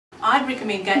I'd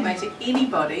recommend Gateway to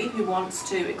anybody who wants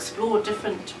to explore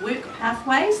different work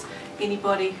pathways,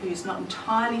 anybody who's not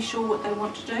entirely sure what they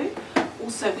want to do.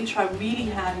 Also, we try really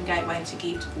hard in Gateway to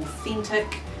get authentic,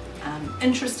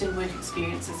 interesting work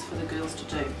experiences for the girls to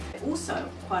do. They also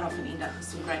quite often end up with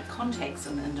some great contacts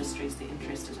in the industries they're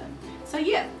interested in. So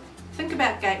yeah, think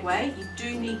about Gateway. You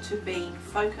do need to be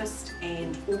focused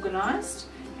and organised,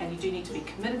 and you do need to be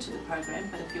committed to the program,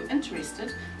 but if you're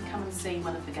interested, come and see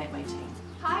one of the Gateway team.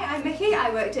 Hi, I'm Mickey. I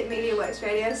worked at MediaWorks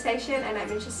radio station and I'm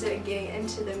interested in getting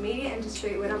into the media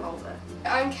industry when I'm older.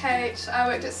 I'm Kate. I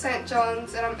worked at St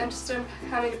John's and I'm interested in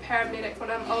becoming a paramedic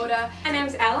when I'm older. My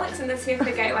name's Alex, and this year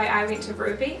for Gateway I went to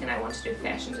Ruby and I want to do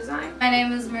fashion design. My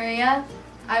name is Maria.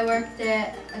 I worked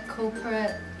at a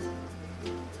corporate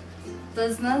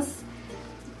business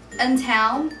in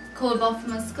town called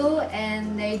Balfour School,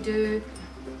 and they do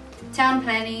town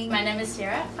planning. My name is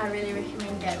Sarah. I really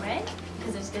recommend Gateway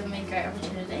because it's given me great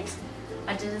opportunities.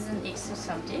 I did it as an extra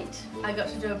subject. I got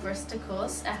to do a barista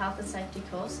course, a health and safety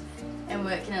course, and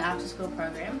work in an after school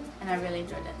program, and I really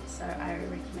enjoyed it, so I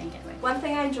recommend Gateway. One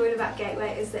thing I enjoyed about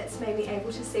Gateway is that it's made me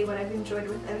able to see what I've enjoyed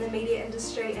within the media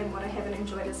industry and what I haven't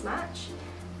enjoyed as much.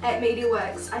 At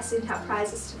MediaWorks, I sent out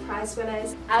prizes to prize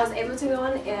winners. I was able to go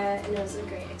on air and it was a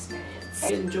great experience. I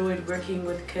enjoyed working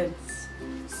with kids,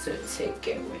 so take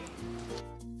Gateway.